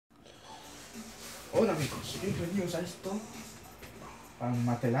Hola amigos, bienvenidos a esto, a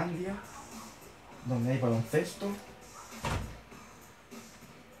Matelandia, donde hay baloncesto.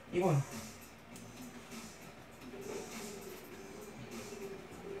 Y bueno,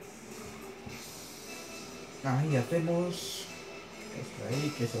 ahí hacemos esto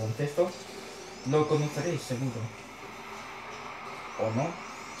ahí, que es el baloncesto. Lo conoceréis seguro, o no,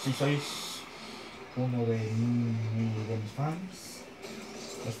 si sois uno de mis fans,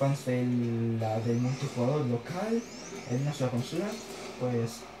 los fans del multijugador local en una sola consola.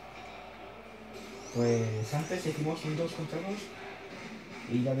 Pues antes hicimos un 2 contra 2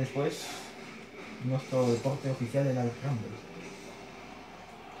 y ya después nuestro deporte oficial era el Rumble,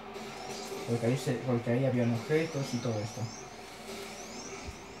 porque ahí habían objetos y todo esto.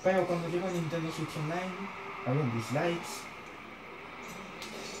 Pero cuando llegó Nintendo Switch Online habían dislikes,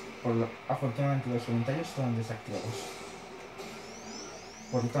 afortunadamente los comentarios estaban desactivados,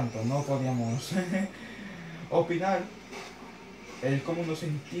 por lo tanto no podíamos opinar el cómo nos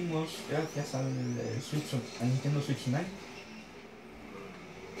sentimos gracias al Nintendo Switch Online.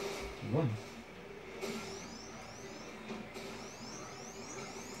 Y bueno,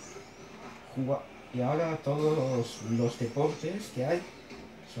 y ahora todos los deportes que hay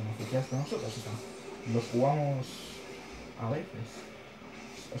son oficiales con nosotros, o sea, los jugamos a veces.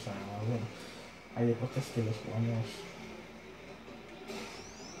 O sea, bueno, hay deportes que los jugamos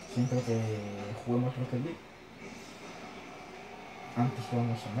siempre que juguemos Rocket League. Antes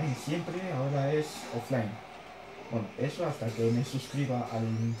jugamos online siempre, ahora es offline. Bueno, eso hasta que me suscriba al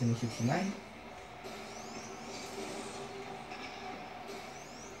Nintendo Switch Online.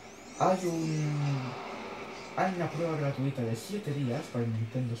 Hay una prueba gratuita de 7 días para el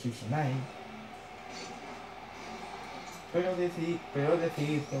Nintendo Switch Online. Pero he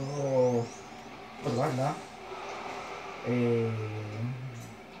decidido probarla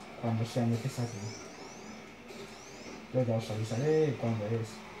cuando sea necesario. Yo ya os avisaré cuando es.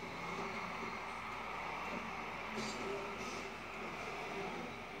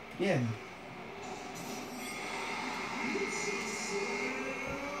 Bien.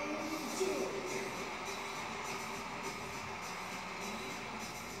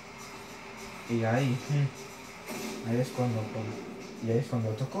 Y ahí es cuando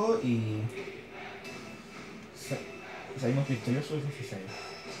tocó y salimos victoriosos 16.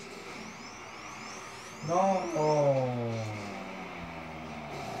 No.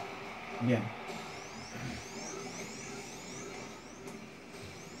 Bien.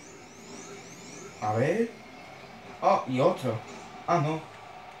 A ver. Oh, y otro. Ah, no.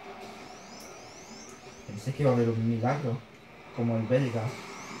 Pensé que iba a haber un milagro, como el belga,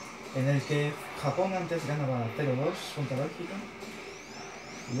 en el que Japón antes ganaba 0-2 contra Bélgica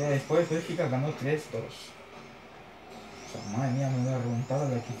y ya después Bélgica ganó 3-2. O sea, madre mía, me voy a remontar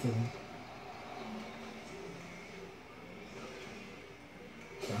la que hicieron.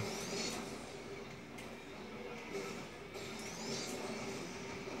 O sea,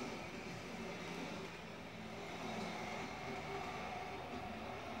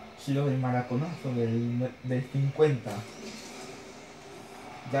 si lo del maraconazo del 50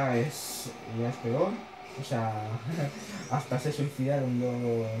 ya es peor, o sea, hasta se suicidaron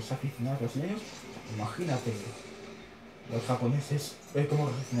los aficionados brasileños. O sea, imagínate los japoneses cómo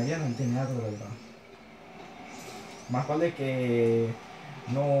reaccionarían ante el milagro, de verdad. Más vale que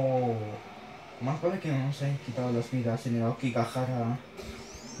no Más vale que no nos hayan quitado las vidas en el Aokigahara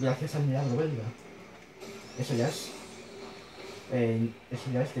gracias al milagro belga. Eso ya es de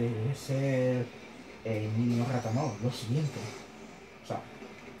ser niño rata, no, lo siguiente. O sea,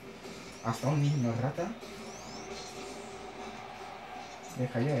 hasta un niño rata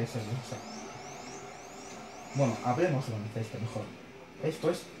dejaría de serlo. O sea, bueno, hablemos de baloncesto mejor.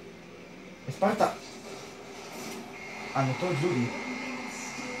 Esto es Esparta. Anotó Yuri.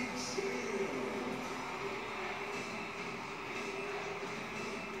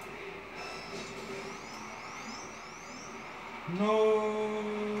 No.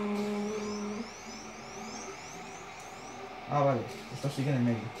 Ah, vale, esto sigue en el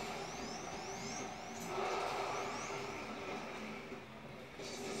medio.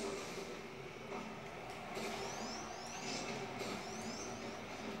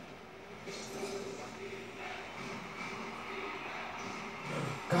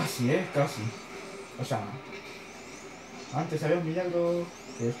 Casi, casi. O sea, antes había un milagro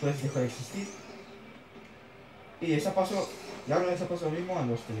que después dejó de existir. Y ahora les ha pasado lo mismo a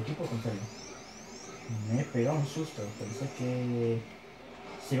los del equipo contrario. Me he pegado un susto, pensé que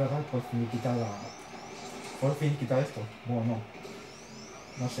se iba a dar por finiquitado esto. Bueno,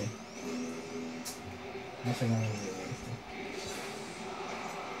 no sé. No sé nada de esto.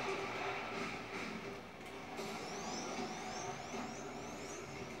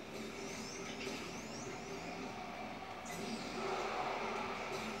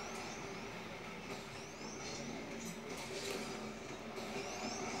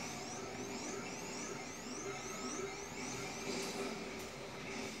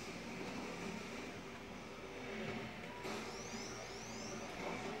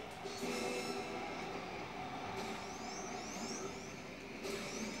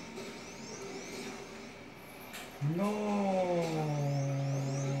 No.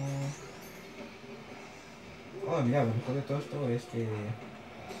 Oh, mira, lo mejor de todo esto es que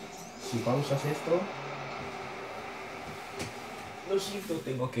si pausas esto, lo siento,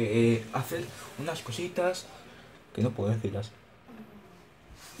 tengo que hacer unas cositas que no puedo decirlas.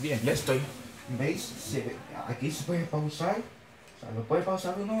 Bien, ya estoy. ¿Veis? Aquí se puede pausar. O sea, lo puede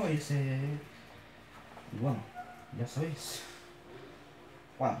pausar uno y se... Y bueno, ya sabéis.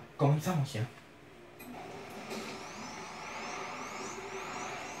 Bueno, comenzamos ya.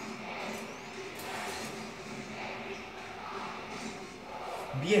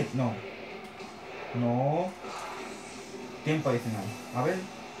 Bien, no. No. Tiempo adicional. A ver,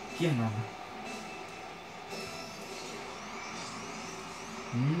 ¿quién gana?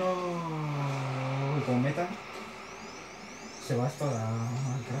 No. Y como meta, se va esto al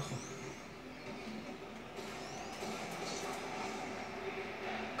carajo.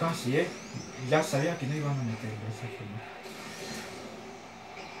 Casi, ya sabía que no iban a meter esa forma.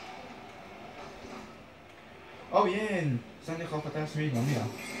 ¡Oh, bien! Se han dejado patar a sí mismos, mira.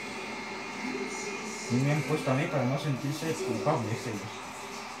 Y me han puesto a mí para no sentirse culpables ellos.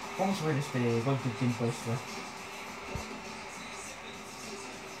 Vamos a ver este gol de tiempo extra.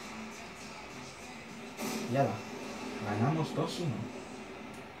 Y ala, ganamos 2-1.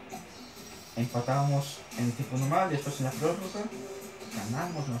 Empatábamos en el tiempo normal, después en la prórroga,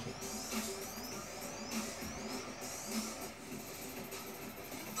 ganamos nosotros.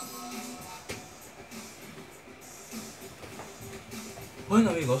 Bueno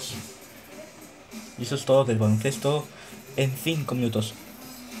amigos, y eso es todo del baloncesto en 5 minutos.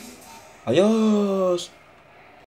 ¡Adiós!